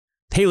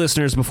Hey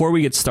listeners, before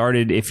we get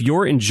started, if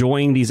you're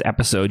enjoying these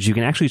episodes, you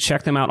can actually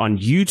check them out on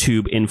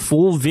YouTube in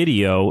full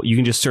video. You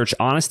can just search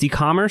Honest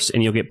E-commerce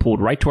and you'll get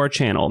pulled right to our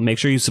channel. Make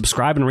sure you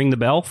subscribe and ring the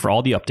bell for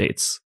all the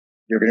updates.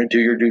 You're going to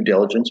do your due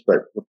diligence,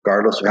 but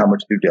regardless of how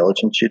much due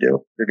diligence you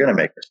do, you're going to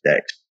make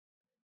mistakes.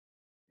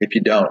 If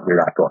you don't, you're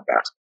not going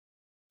fast.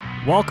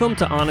 Welcome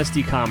to Honest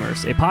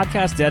E-commerce, a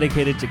podcast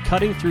dedicated to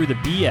cutting through the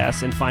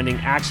BS and finding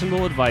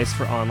actionable advice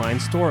for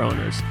online store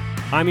owners.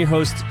 I'm your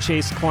host,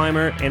 Chase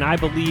Clymer, and I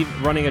believe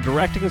running a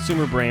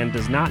direct-to-consumer brand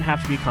does not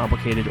have to be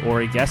complicated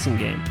or a guessing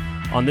game.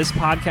 On this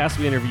podcast,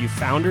 we interview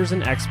founders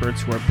and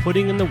experts who are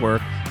putting in the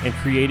work and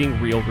creating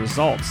real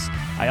results.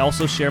 I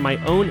also share my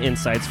own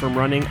insights from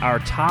running our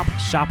top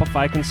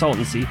Shopify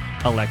consultancy,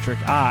 Electric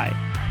Eye.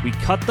 We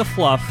cut the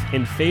fluff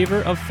in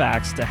favor of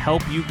facts to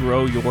help you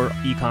grow your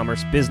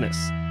e-commerce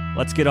business.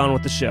 Let's get on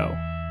with the show.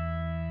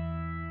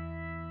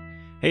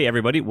 Hey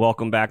everybody,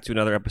 welcome back to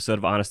another episode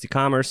of Honest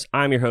E-commerce.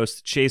 I'm your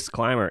host, Chase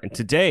Clymer, and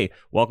today,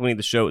 welcoming to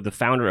the show, the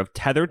founder of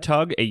Tether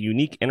Tug, a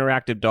unique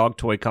interactive dog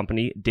toy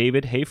company,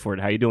 David Hayford.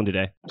 How you doing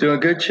today? Doing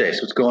good,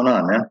 Chase. What's going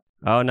on, man?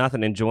 Oh,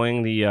 nothing.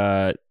 Enjoying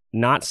the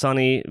not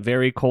sunny,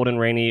 very cold and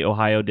rainy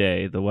Ohio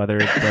day. The weather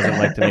doesn't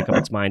like to make up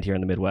its mind here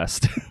in the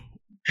Midwest.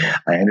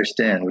 I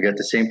understand. We got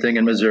the same thing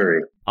in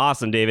Missouri.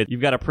 Awesome, David.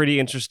 You've got a pretty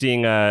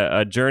interesting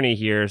journey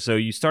here. So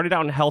you started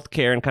out in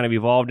healthcare and kind of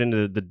evolved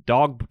into the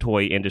dog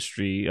toy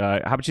industry. How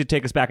about you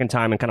take us back in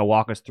time and kind of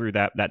walk us through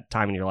that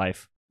time in your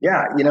life?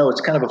 Yeah,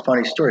 it's kind of a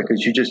funny story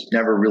because you just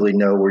never really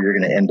know where you're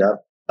going to end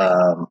up.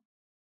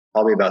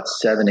 Probably about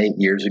 7-8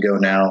 years ago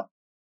now,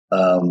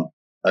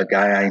 a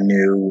guy I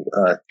knew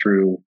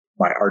through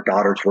our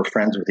daughters were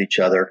friends with each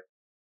other.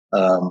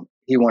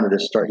 He wanted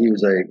to start, he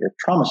was a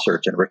trauma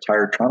surgeon, a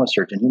retired trauma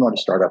surgeon. He wanted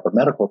to start up a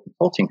medical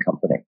consulting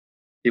company.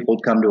 People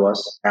would come to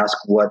us, ask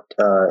if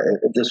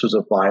this was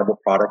a viable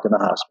product in the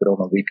hospital,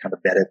 and we kind of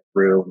vet it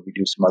through and we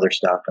do some other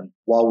stuff. And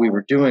while we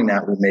were doing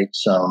that, we made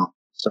some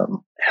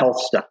health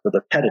stuff for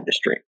the pet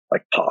industry,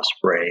 like paw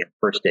spray and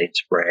first aid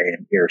spray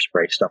and ear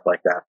spray, stuff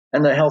like that.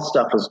 And the health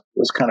stuff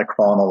was kind of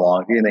crawling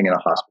along. Anything in a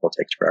hospital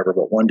takes forever.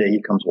 But one day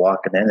he comes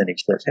walking in and he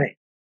says, "Hey,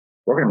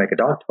 we're going to make a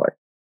dog toy."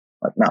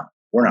 I'm like, "No,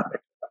 we're not making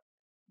it."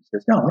 He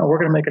says, no, we're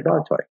going to make a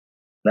dog toy.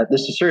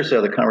 This is seriously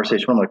how the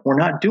conversation went. I'm like, we're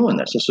not doing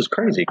this. This is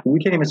crazy.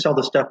 We can't even sell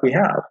the stuff we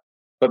have.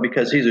 But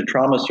because he's a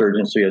trauma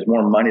surgeon, so he has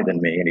more money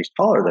than me and he's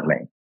taller than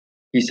me,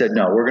 he said,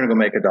 no, we're going to go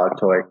make a dog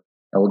toy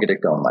and we'll get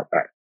it going. I'm like, all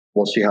right,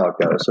 we'll see how it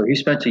goes. So he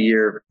spent a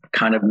year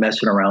kind of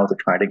messing around with it,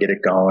 trying to get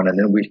it going. And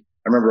then I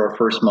remember our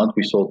first month,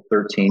 we sold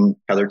 13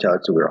 Tether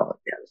Tugs. So we were all like,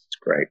 yeah, this is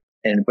great.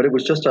 But it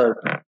was just a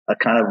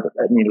kind of,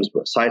 it was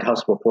a side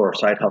hustle before our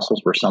side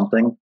hustles were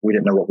something. We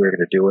didn't know what we were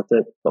going to do with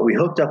it. But we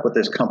hooked up with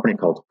this company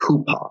called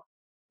Coupa.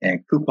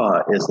 And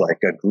Coupa is like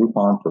a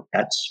Groupon for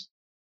pets.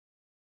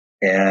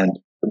 And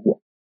we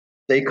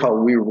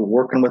were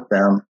working with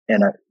them.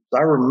 And I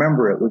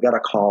remember it, we got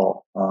a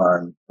call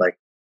on like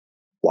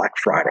Black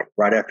Friday,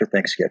 right after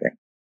Thanksgiving.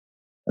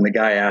 And the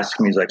guy asked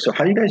me, he's like, so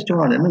how are you guys doing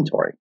on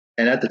inventory?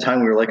 And at the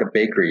time, we were like a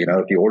bakery.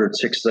 If you ordered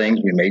 6 things,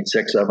 we made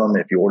 6 of them.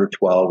 If you ordered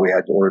 12, we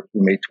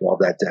made 12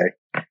 that day.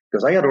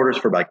 Because I got orders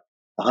for like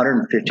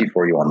 150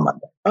 for you on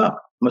Monday. Oh,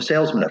 I'm a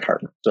salesman at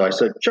heart. So I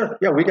said, sure,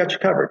 yeah, we got you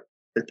covered.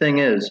 The thing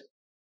is,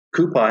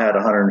 Coupa had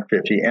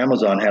 150,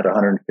 Amazon had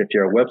 150,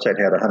 our website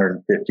had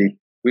 150.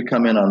 We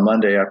come in on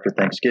Monday after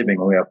Thanksgiving,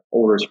 and we have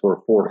orders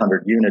for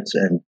 400 units,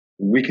 and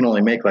we can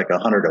only make like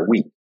 100 a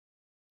week.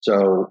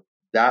 So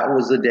that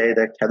was the day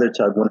that Tether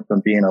Tug went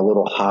from being a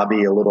little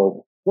hobby,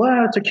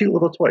 well, it's a cute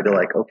little toy. They're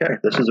like, okay,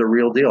 this is a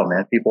real deal,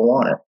 man. People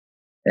want it.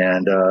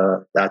 And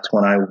that's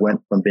when I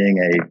went from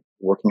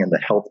working in the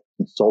health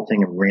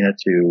consulting arena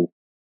to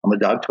I'm a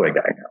dog toy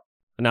guy now.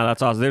 No,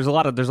 that's awesome. There's a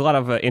lot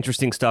of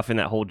interesting stuff in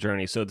that whole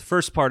journey. So the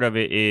first part of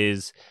it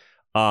is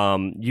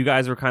you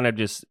guys were kind of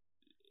just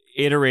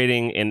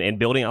iterating and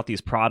building out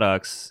these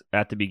products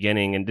at the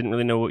beginning and didn't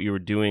really know what you were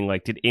doing.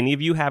 Like, did any of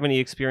you have any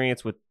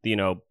experience with,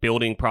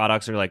 building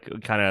products or like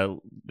kind of,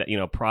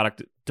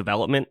 product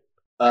development?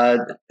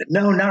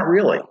 No, not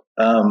really.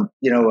 My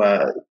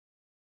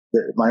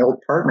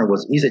old partner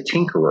he's a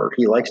tinkerer.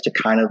 He likes to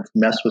kind of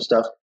mess with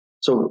stuff.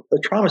 So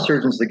the trauma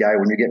surgeon's the guy,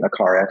 when you get in a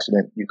car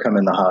accident, you come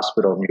in the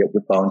hospital and you get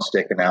your bones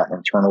sticking out and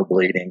internal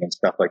bleeding and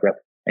stuff like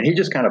that. And he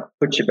just kind of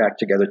puts you back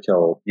together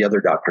till the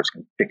other doctors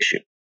can fix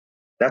you.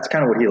 That's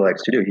kind of what he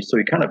likes to do. So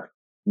he kind of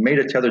made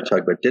a Tether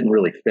Tug, but didn't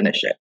really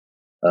finish it,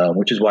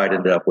 which is why it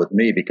ended up with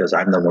me, because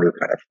I'm the one who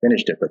kind of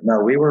finished it. But no,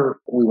 we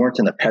weren't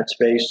in the pet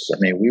space. I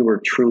mean, we were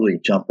truly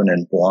jumping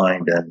in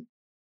blind. And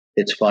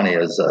it's funny,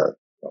 it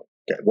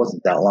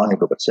wasn't that long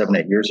ago, but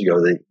 7-8 years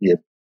ago,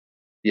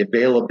 the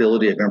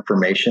availability of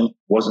information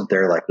wasn't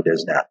there like it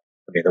is now.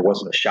 I mean, there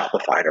wasn't a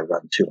Shopify to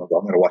run to. I'm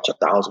going to watch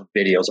 1,000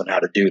 videos on how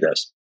to do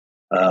this.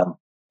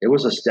 It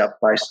was a step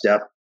by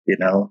step,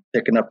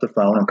 picking up the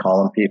phone and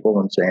calling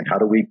people and saying, how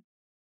do we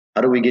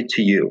get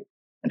to you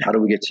and how do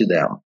we get to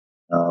them?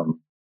 So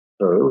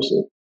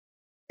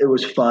it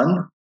was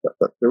fun,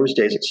 but there was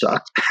days it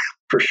sucked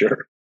for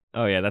sure.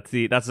 Oh yeah, that's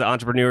the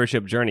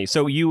entrepreneurship journey.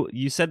 So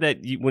you said that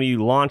when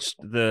you launched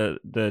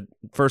the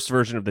first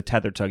version of the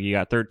Tether Tug, you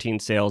got 13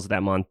 sales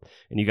that month,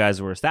 and you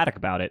guys were ecstatic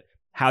about it.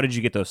 How did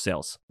you get those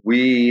sales?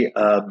 We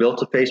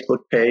built a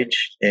Facebook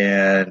page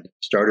and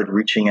started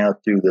reaching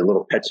out to the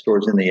little pet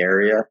stores in the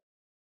area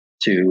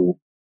to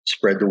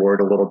spread the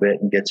word a little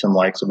bit and get some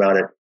likes about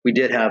it. We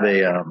did have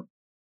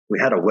we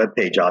had a web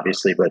page,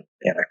 obviously, but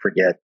man, I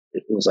forget.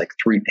 It was like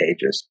 3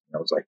 pages. It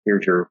was like,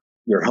 here's your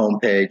home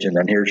page, and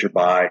then here's your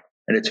buy.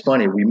 And it's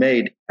funny,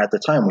 at the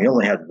time, we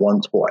only had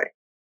one toy.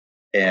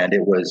 And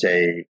it was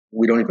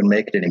we don't even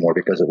make it anymore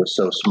because it was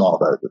so small.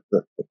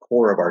 The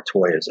core of our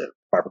toy is a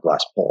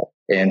fiberglass pole.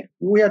 And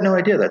we had no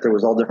idea that there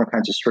was all different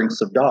kinds of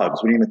strengths of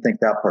dogs. We didn't even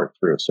think that part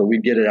through. So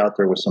we'd get it out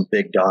there with some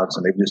big dogs,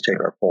 and they'd just take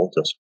our pole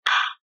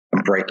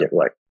and break it.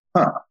 Like,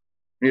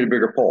 we need a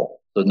bigger pole.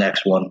 The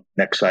next one,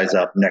 next size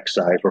up, next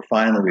size.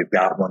 We've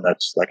got one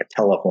that's like a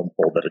telephone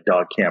pole that a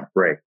dog can't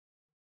break.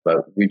 But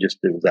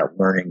it was that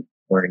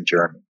learning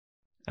journey.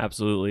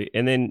 Absolutely.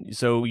 And then,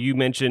 so you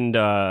mentioned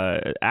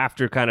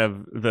after kind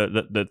of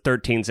the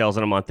 13 sales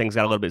in a month, things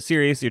got a little bit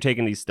serious. You're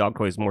taking these dog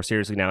toys more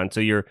seriously now. And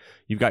so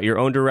you've got your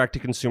own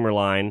direct-to-consumer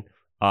line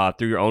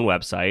through your own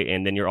website,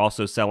 and then you're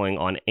also selling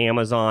on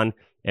Amazon,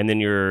 and then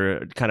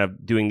you're kind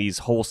of doing these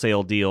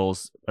wholesale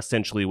deals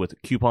essentially with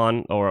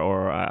Coupon,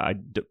 or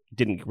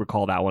didn't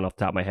recall that one off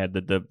the top of my head,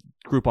 the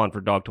Groupon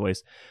for dog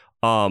toys.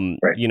 Right.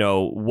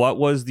 What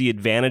was the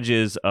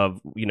advantages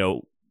of,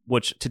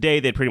 which today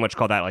they'd pretty much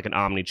call that like an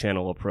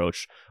omni-channel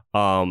approach.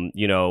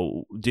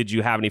 Did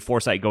you have any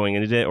foresight going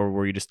into it, or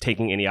were you just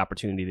taking any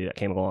opportunity that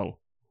came along?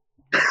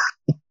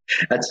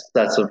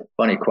 That's a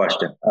funny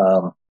question.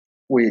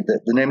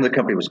 The name of the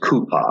company was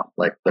Coupaw,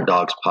 like the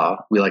dog's paw.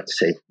 We like to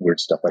say weird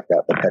stuff like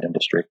that in the pet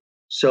industry.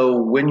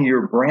 So when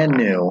you're brand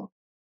new,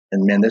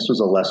 and man, this was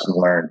a lesson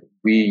learned,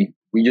 we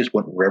just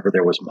went wherever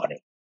there was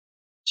money.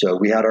 So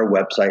we had our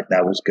website, and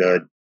that was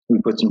good. We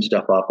put some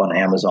stuff up on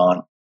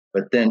Amazon.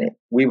 But then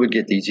we would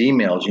get these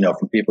emails,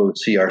 from people who'd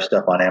see our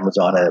stuff on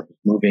Amazon and it was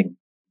moving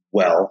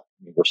well.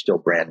 We're still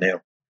brand new.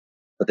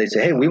 But they'd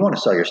say, hey, we want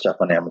to sell your stuff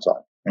on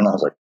Amazon. And I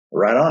was like,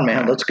 right on,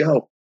 man, let's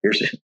go.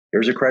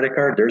 Here's a credit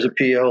card. There's a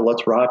PO.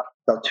 Let's rock.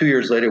 About 2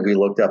 years later, we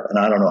looked up, and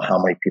I don't know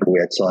how many people we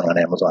had selling on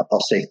Amazon. I'll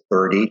say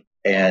 30.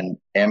 And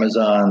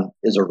Amazon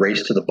is a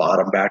race to the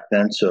bottom back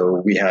then.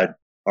 So we had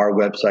our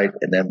website,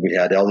 and then we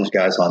had all these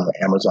guys on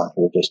Amazon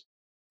who were just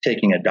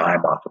taking a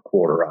dime off, a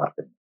quarter off,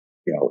 and,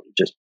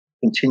 just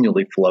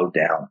continually flowed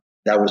down.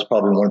 That was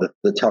probably one of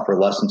the tougher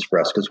lessons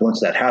for us, because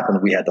once that happened,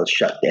 we had to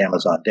shut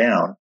Amazon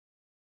down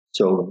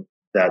so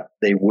that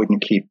they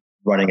wouldn't keep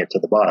running it to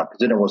the bottom, because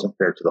then it wasn't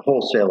fair to the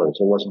wholesalers.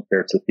 It wasn't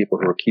fair to the people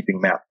who were keeping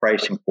map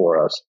pricing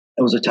for us.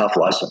 It was a tough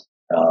lesson.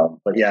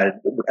 But yeah,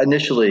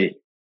 initially,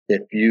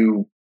 if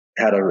you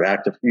had a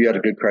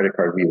good credit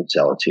card, we would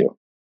sell it to you.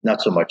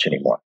 Not so much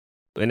anymore.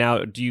 And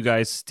now, do you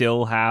guys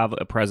still have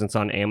a presence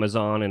on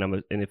Amazon?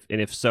 And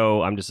if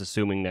so, I'm just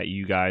assuming that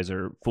you guys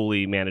are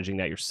fully managing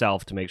that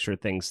yourself to make sure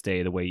things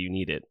stay the way you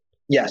need it.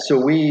 Yeah. So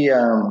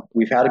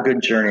we've had a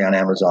good journey on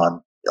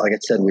Amazon. Like I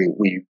said,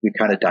 we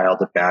kind of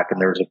dialed it back,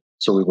 and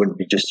so we wouldn't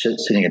be just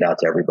sending it out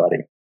to everybody.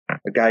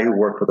 A guy who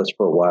worked with us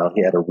for a while,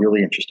 he had a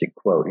really interesting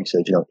quote. He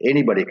said,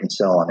 anybody can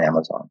sell on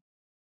Amazon.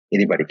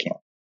 Anybody can,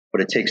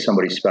 but it takes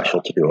somebody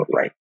special to do it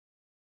right.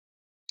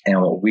 And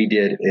what we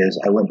did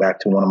is I went back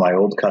to one of my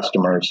old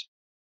customers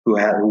who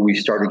we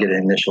started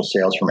getting initial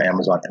sales from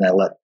Amazon, and I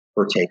let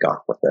her take off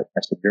with it.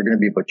 I said,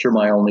 but you're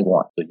my only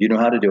one. So you know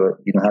how to do it.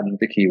 You know how to do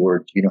the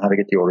keywords. You know how to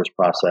get the orders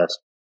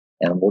processed.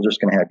 And we're just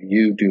going to have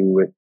you do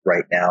it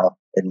right now,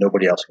 and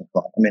nobody else can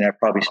come. I mean, I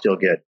probably still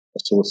get a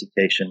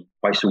solicitation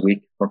twice a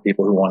week from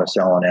people who want to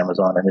sell on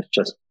Amazon. And you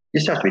just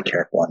have to be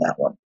careful on that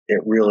one.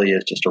 It really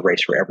is just a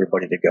race for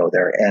everybody to go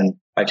there. And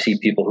I've seen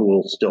people who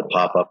will still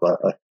pop up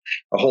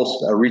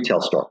a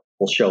retail store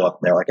will show up,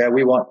 and they're like, hey,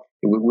 we want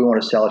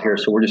to sell it here,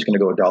 so we're just going to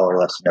go $1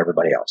 less than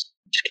everybody else.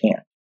 You just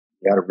can't.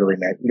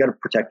 You got to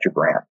protect your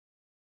brand.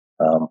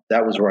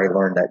 That was where I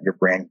learned that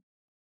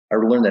I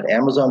learned that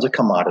Amazon's a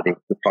commodity.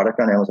 The product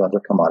on Amazon's a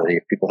commodity.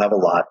 If people have a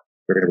lot,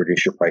 they're going to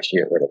reduce your price to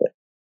get rid of it.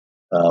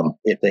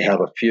 If they have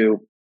a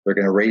few, they're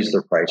going to raise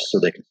their price so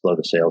they can slow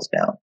the sales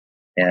down.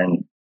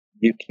 And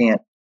you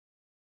can't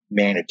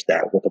manage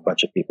that with a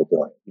bunch of people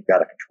doing it. You've got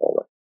to control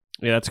it.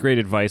 Yeah, that's great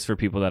advice for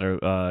people that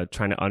are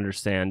trying to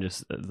understand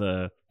just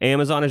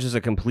Amazon is just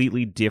a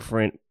completely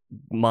different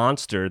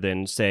monster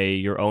than, say,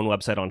 your own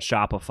website on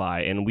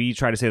Shopify. And we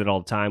try to say that all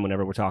the time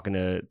whenever we're talking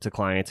to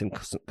clients and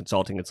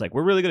consulting. It's like,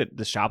 we're really good at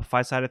the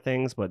Shopify side of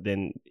things, but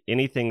then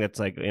anything that's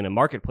like in a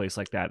marketplace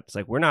like that, it's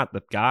like, we're not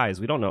the guys.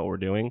 We don't know what we're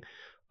doing.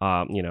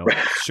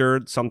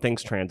 Sure, some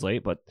things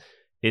translate, but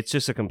it's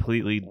just a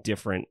completely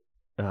different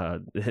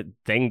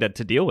thing to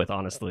deal with,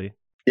 honestly.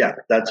 Yeah,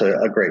 that's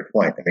a great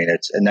point. I mean,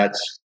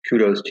 that's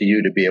kudos to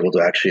you to be able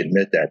to actually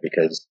admit that,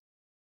 because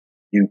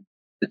the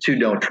two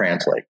don't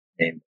translate.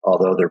 I mean,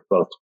 although they're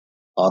both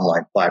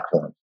online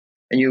platforms,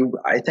 and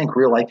I think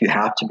real life, you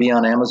have to be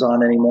on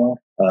Amazon anymore.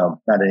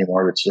 Not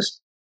anymore. It's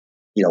just,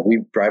 we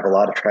drive a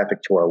lot of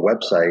traffic to our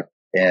website,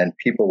 and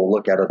people will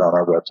look at it on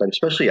our website,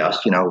 especially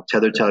us.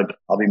 Tether Tug,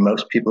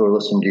 most people who are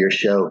listening to your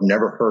show have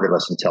never heard of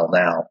us until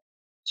now.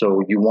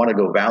 So you want to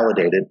go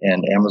validate it,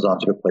 and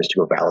Amazon's a good place to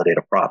go validate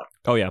a product.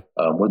 Oh, yeah.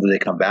 Whether they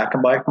come back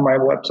and buy it from my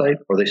website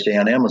or they stay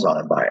on Amazon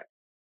and buy it.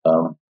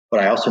 But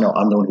I also know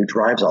I'm the one who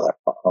drives all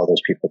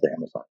those people to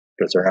Amazon,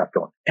 because they're not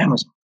going to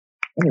Amazon.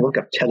 Let me look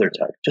up Tether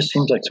Tug. It just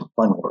seems like some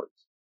fun words.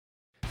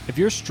 If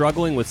you're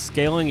struggling with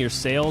scaling your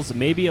sales,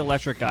 maybe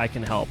Electric Guy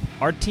can help.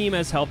 Our team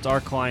has helped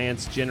our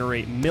clients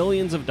generate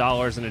millions of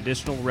dollars in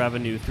additional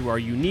revenue through our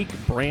unique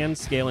brand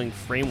scaling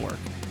framework.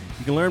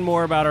 You can learn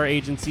more about our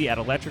agency at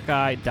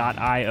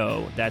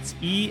electriceye.io. That's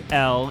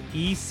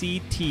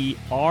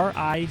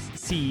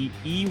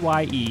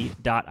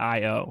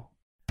ELECTRICEYE.io.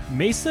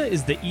 Mesa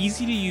is the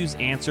easy-to-use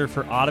answer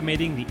for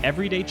automating the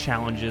everyday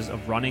challenges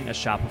of running a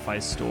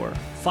Shopify store.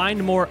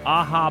 Find more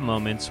aha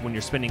moments when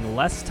you're spending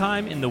less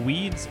time in the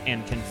weeds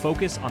and can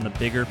focus on the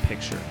bigger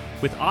picture.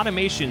 With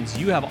automations,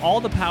 you have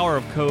all the power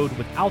of code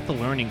without the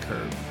learning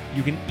curve.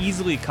 You can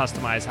easily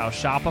customize how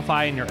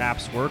Shopify and your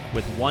apps work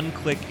with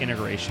one-click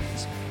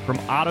integrations. From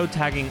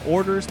auto-tagging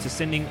orders to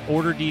sending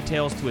order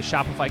details to a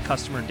Shopify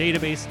customer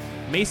database,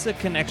 Mesa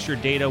connects your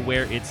data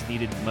where it's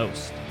needed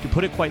most. To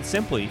put it quite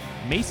simply,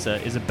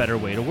 Mesa is a better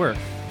way to work.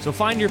 So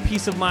find your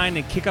peace of mind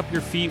and kick up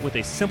your feet with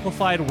a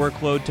simplified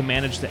workload to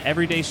manage the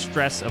everyday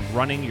stress of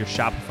running your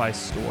Shopify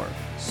store.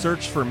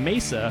 Search for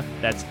Mesa,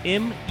 that's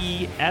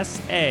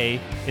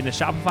MESA, in the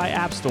Shopify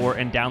App Store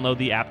and download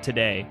the app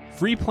today.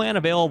 Free plan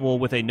available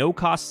with a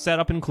no-cost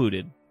setup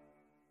included.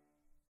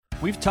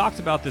 We've talked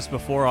about this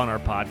before on our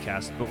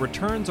podcast, but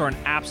returns are an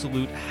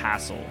absolute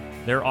hassle.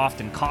 They're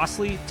often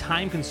costly,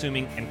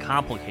 time-consuming, and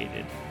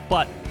complicated.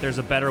 But there's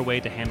a better way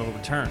to handle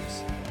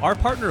returns. Our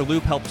partner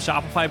Loop helps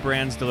Shopify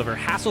brands deliver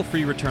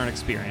hassle-free return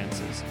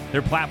experiences.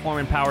 Their platform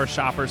empowers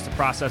shoppers to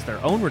process their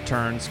own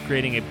returns,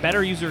 creating a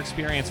better user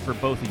experience for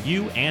both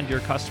you and your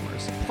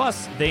customers.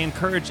 Plus, they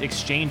encourage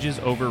exchanges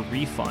over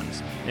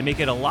refunds. They make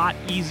it a lot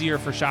easier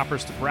for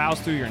shoppers to browse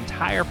through your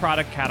entire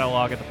product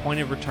catalog at the point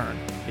of return.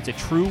 It's a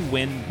true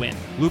win-win.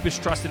 Loop is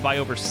trusted by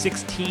over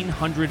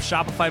 1,600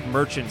 Shopify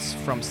merchants,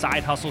 from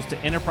side hustles to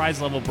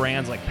enterprise-level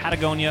brands like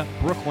Patagonia,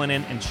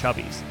 Brooklinen, and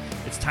Chubbies.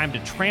 It's time to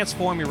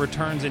transform your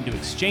returns into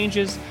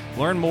exchanges.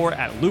 Learn more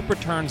at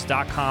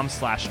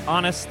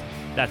loopreturns.com/honest.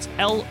 That's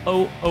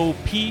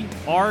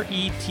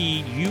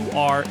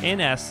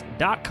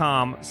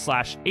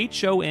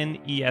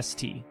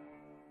LOOPRETURNS.com/HONEST.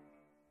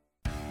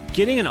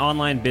 Getting an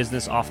online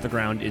business off the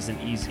ground isn't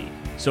easy.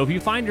 So if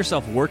you find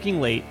yourself working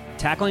late,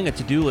 tackling a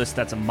to-do list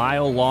that's a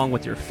mile long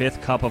with your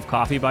 5th cup of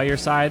coffee by your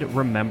side,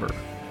 remember,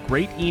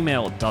 great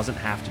email doesn't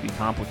have to be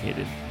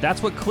complicated.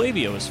 That's what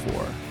Klaviyo is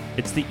for.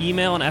 It's the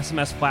email and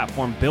SMS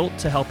platform built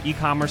to help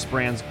e-commerce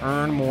brands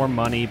earn more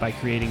money by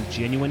creating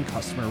genuine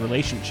customer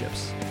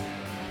relationships.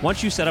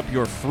 Once you set up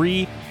your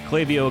free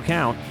Klaviyo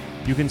account,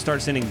 you can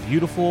start sending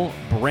beautiful,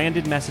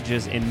 branded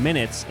messages in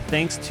minutes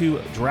thanks to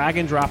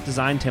drag-and-drop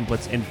design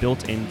templates and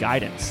built-in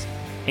guidance.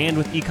 And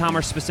with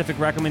e-commerce specific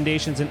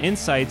recommendations and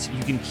insights,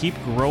 you can keep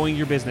growing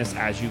your business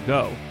as you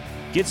go.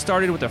 Get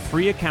started with a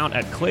free account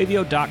at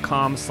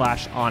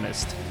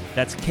klaviyo.com/honest.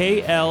 That's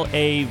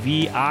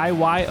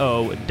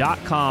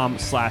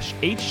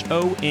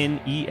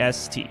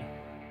KLAVIYO.com/HONEST.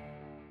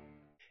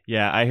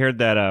 Yeah, I heard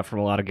that from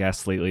a lot of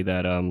guests lately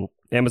that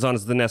Amazon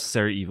is the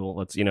necessary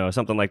evil. It's,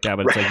 something like that.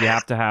 But it's like you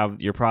have to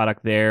have your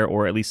product there,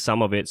 or at least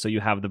some of it, so you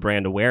have the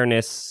brand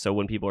awareness. So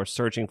when people are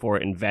searching for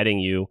it and vetting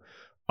you,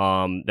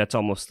 that's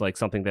almost like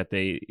something that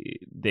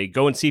they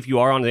go and see if you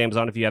are on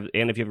Amazon, if you have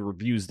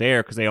reviews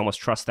there, because they almost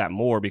trust that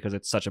more, because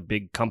it's such a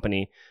big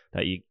company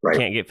that you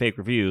can't get fake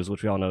reviews,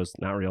 which we all know is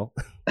not real.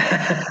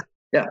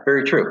 Yeah,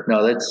 very true.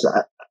 No, that's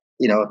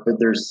if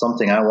there's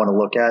something I want to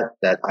look at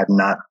that I'm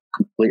not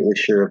completely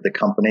sure of the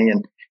company,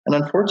 and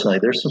unfortunately,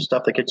 there's some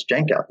stuff that gets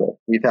jank out there.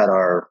 We've had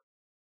our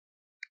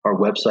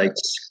websites,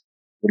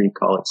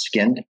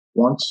 skinned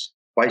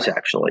twice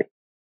actually,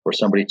 where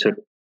somebody took,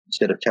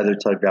 instead of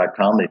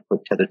tethertug.com, they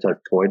put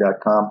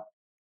tethertugtoy.com.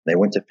 They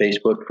went to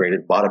Facebook,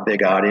 bought a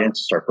big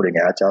audience, started putting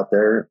ads out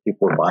there.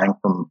 People were buying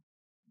from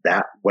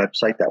that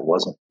website that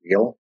wasn't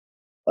real.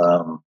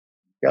 You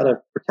got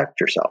to protect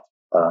yourself.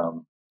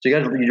 So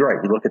you're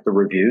right. You look at the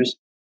reviews,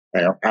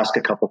 ask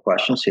a couple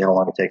questions, see how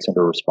long it takes them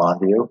to respond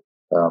to you.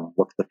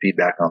 Look at the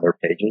feedback on their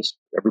pages.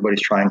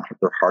 Everybody's trying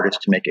their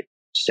hardest to make it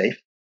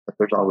safe, but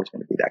there's always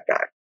going to be that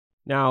guy.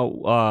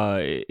 Now,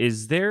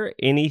 is there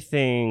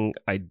anything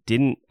I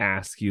didn't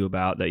ask you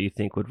about that you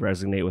think would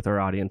resonate with our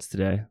audience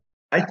today?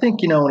 I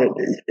think,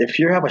 if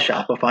you have a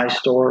Shopify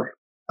store,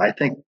 I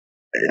think,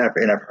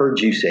 and I've heard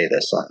you say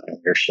this on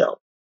your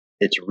show,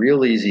 it's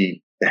real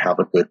easy to have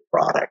a good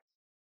product,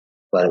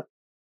 but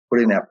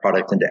putting that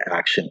product into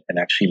action and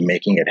actually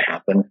making it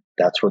happen,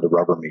 that's where the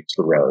rubber meets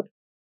the road.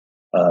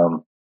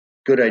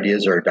 Good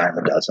ideas are a dime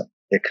a dozen.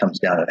 It comes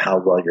down to how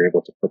well you're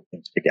able to put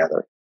things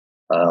together.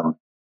 And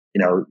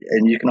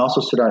you can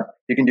also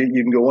you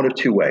can go one of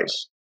two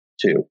ways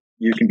too.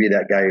 You can be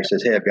that guy who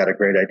says, "Hey, I've got a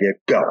great idea,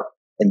 go."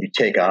 And you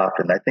take off.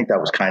 And I think that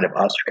was kind of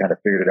us who kind of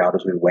figured it out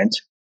as we went.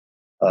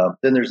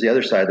 Then there's the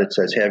other side that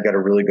says, hey, I've got a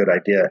really good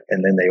idea.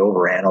 And then they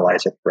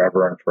overanalyze it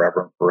forever and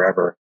forever and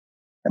forever.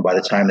 And by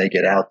the time they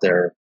get out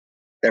there,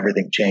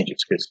 everything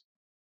changes because,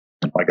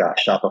 oh my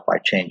gosh,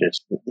 Shopify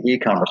changes. The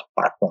e-commerce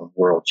platform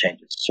world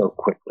changes so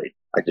quickly.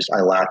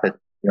 I laugh at,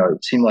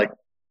 it seemed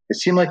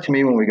like to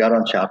me when we got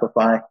on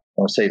Shopify, I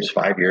want to say it was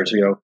 5 years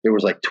ago, there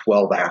was like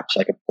 12 apps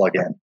I could plug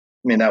in.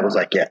 I mean, that was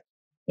like it.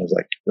 It was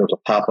like, there was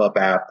a pop-up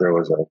app. There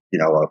was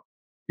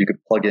you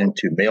could plug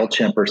into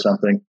MailChimp or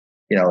something,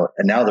 and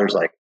now there's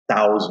like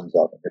thousands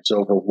of them. It's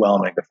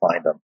overwhelming to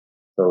find them.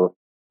 So,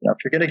 if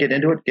you're going to get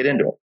into it,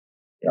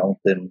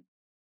 then,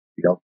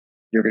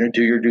 you're going to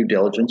do your due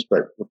diligence,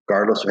 but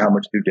regardless of how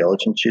much due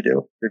diligence you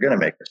do, you're going to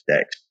make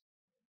mistakes.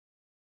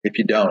 If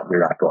you don't,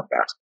 you're not going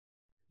fast.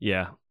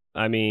 Yeah.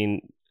 I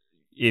mean,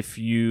 if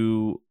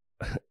you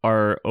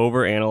are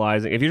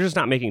over-analyzing, if you're just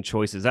not making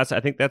choices, I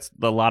think that's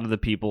a lot of the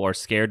people are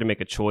scared to make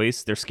a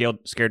choice. They're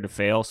scared to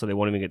fail, so they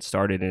won't even get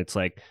started. And it's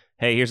like,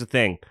 hey, here's the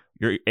thing.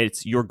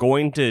 You're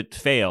going to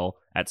fail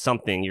at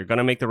something. You're going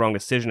to make the wrong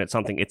decision at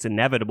something. It's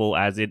inevitable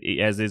as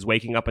is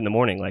waking up in the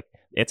morning. Like,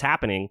 it's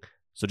happening.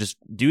 So just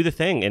do the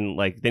thing, and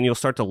then you'll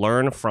start to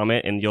learn from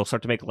it, and you'll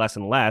start to make less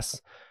and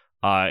less,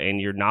 and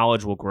your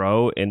knowledge will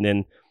grow. And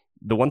then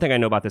the one thing I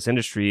know about this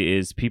industry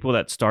is people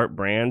that start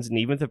brands, and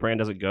even if the brand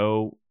doesn't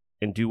go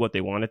and do what they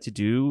want it to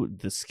do,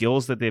 the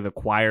skills that they've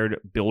acquired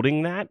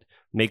building that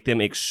make them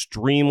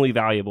extremely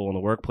valuable in the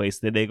workplace.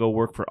 That they go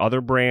work for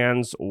other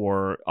brands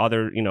or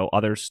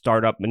other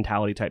startup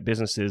mentality type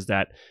businesses.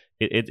 That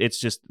it's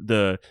just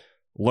the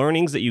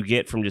learnings that you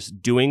get from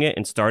just doing it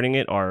and starting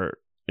it are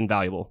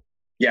invaluable.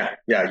 Yeah,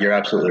 you're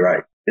absolutely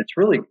right. It's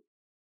really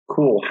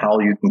cool how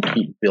you can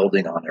keep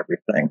building on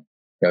everything.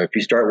 If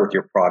you start with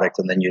your product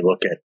and then you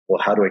look at,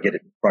 well, how do I get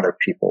it in front of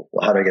people?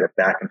 Well, how do I get it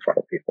back in front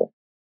of people?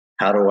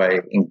 How do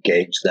I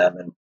engage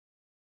them?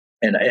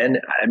 And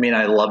I mean,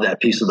 I love that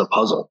piece of the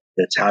puzzle.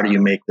 It's how do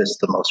you make this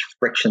the most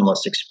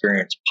frictionless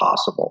experience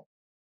possible?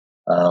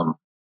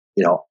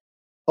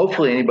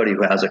 Hopefully anybody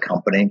who has a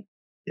company,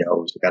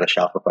 who's got a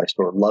Shopify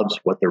store loves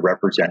what they're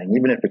representing.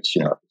 Even if it's,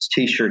 if it's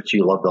t-shirts,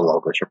 you love the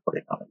logos you're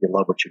putting on it. You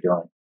love what you're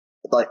doing.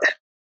 Like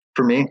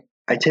for me,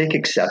 I take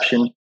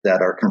exception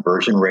that our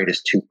conversion rate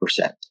is 2%.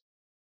 That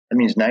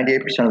means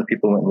 98% of the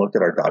people who went and looked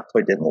at our dog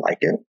toy didn't like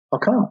it. How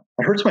come?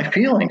 It hurts my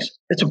feelings.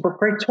 It's a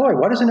great toy.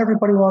 Why doesn't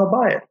everybody want to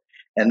buy it?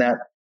 And that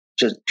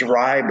just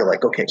drive to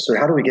okay, so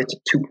how do we get to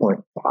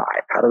 2.5?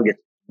 How do we get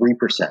to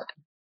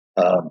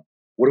 3%?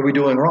 What are we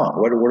doing wrong?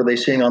 What are they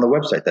seeing on the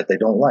website that they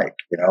don't like?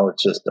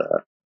 It's just,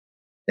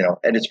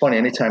 and it's funny.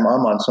 Anytime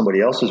I'm on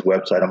somebody else's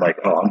website, I'm like,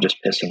 oh, I'm just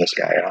pissing this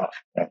guy off.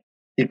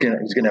 He's going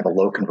to have a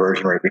low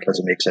conversion rate because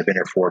of me because I've been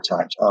here 4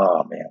 times.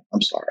 Oh man,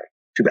 I'm sorry.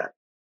 Too bad.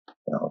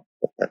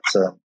 That's,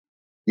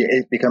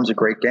 it becomes a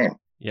great game.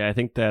 Yeah. I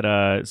think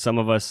that, some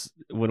of us,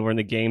 when we're in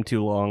the game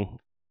too long,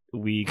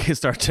 we're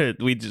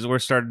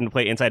starting to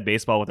play inside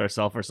baseball with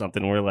ourselves or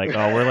something. We're like,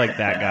 oh, we're like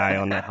that guy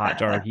on that hot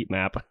jar heat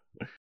map.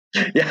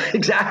 Yeah,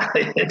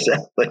 exactly.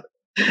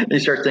 You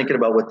start thinking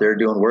about what they're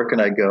doing. Where can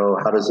I go?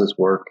 How does this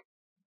work?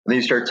 And then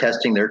you start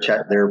testing their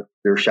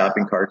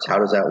shopping carts. How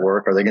does that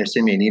work? Are they going to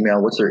send me an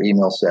email? What's their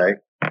email say?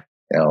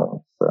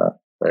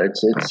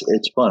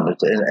 It's fun.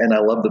 And I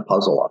love the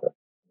puzzle of it.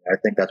 I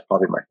think that's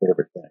probably my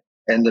favorite thing,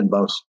 and the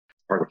most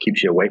part that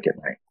keeps you awake at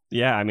night.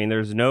 Yeah, I mean,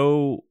 there's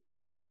no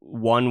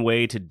one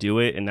way to do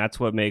it, and that's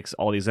what makes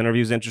all these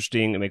interviews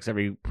interesting. It makes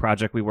every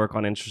project we work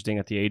on interesting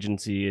at the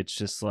agency. It's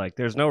just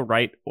there's no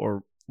right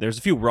or there's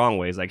a few wrong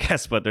ways, I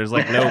guess, but there's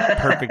no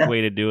perfect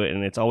way to do it.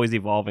 And it's always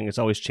evolving. It's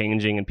always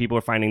changing. And people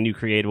are finding new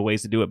creative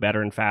ways to do it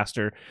better and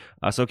faster.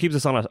 So it keeps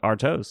us on our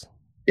toes.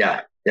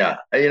 Yeah.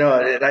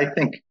 And I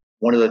think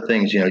one of the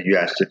things, you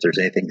asked if there's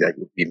anything that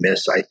you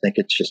miss. I think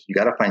it's just, you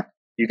got to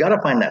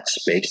find that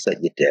space that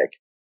you dig.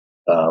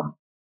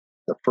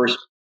 The first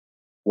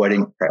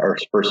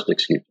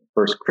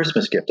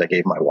Christmas gift I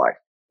gave my wife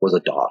was a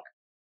dog.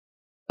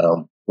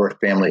 We're a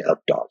family of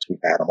dogs. We've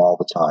had them all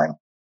the time.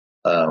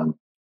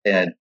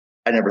 And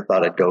I never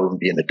thought I'd go and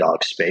be in the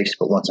dog space,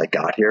 but once I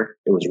got here,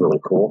 it was really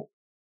cool.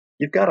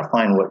 You've got to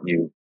find what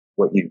you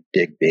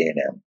dig being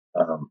in.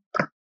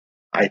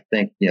 I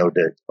think,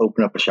 to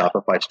open up a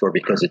Shopify store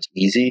because it's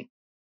easy,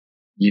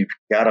 you've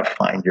got to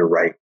find your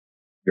right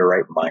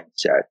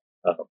mindset,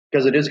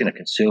 because it is going to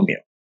consume you.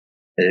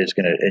 It is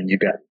going to, and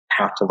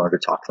have to learn to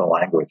talk the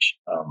language.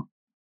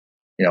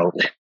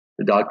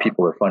 The dog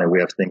people are funny. We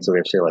have things that we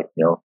have to say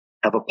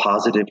have a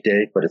positive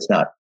day, but it's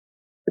not.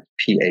 It's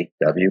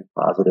PAW,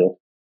 positive.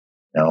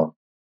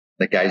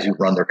 The guys who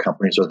run their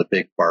companies are the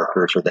big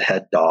barkers or the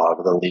head dog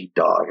or the lead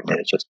dog. I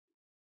mean,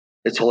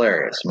 it's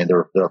hilarious. I mean,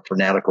 they're a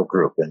fanatical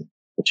group,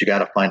 but you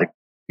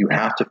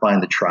have to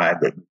find the tribe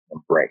that you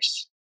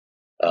embrace.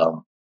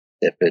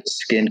 If it's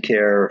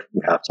skincare,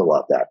 you have to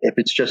love that. If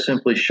it's just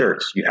simply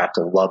shirts, you have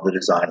to love the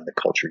design and the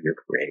culture you're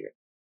creating.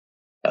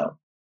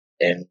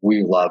 And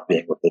we love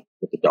being with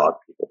the dog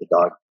people. The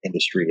dog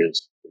industry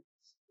it's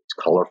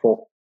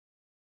colorful.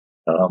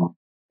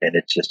 And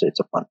it's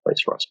a fun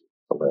place for us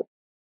to live.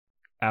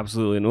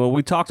 Absolutely. And well,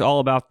 we talked all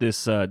about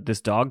this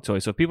this dog toy.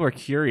 So if people are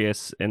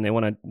curious and they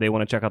want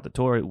to check out the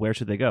toy, where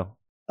should they go?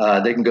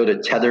 They can go to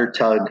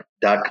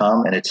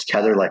tethertug.com, and it's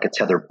tether like a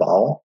tether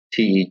ball,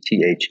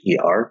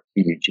 TETHER,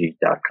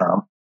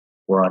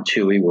 We're on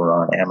Chewy, we're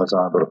on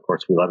Amazon, but of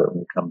course we love it when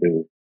you come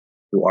to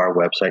our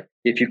website.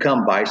 If you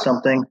come buy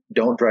something,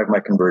 don't drive my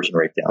conversion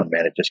rate down,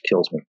 man. It just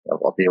kills me.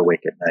 I'll be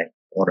awake at night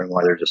wondering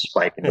why there's a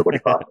spike and nobody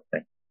bought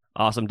anything.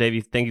 Awesome,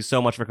 Davey. Thank you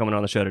so much for coming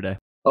on the show today.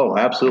 Oh,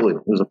 absolutely.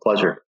 It was a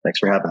pleasure. Thanks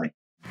for having me.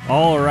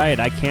 All right.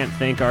 I can't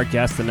thank our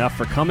guests enough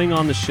for coming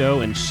on the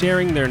show and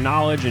sharing their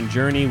knowledge and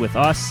journey with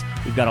us.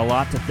 We've got a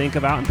lot to think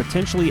about and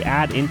potentially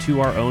add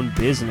into our own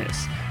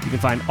business. You can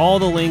find all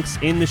the links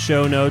in the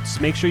show notes.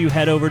 Make sure you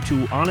head over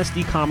to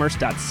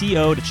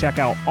honestycommerce.co to check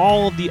out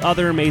all of the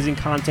other amazing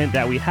content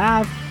that we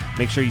have.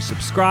 Make sure you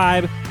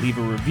subscribe, leave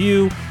a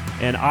review,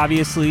 and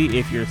obviously,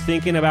 if you're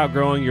thinking about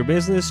growing your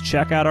business,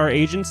 check out our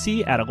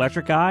agency at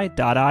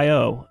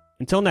electriceye.io.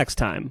 Until next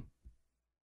time.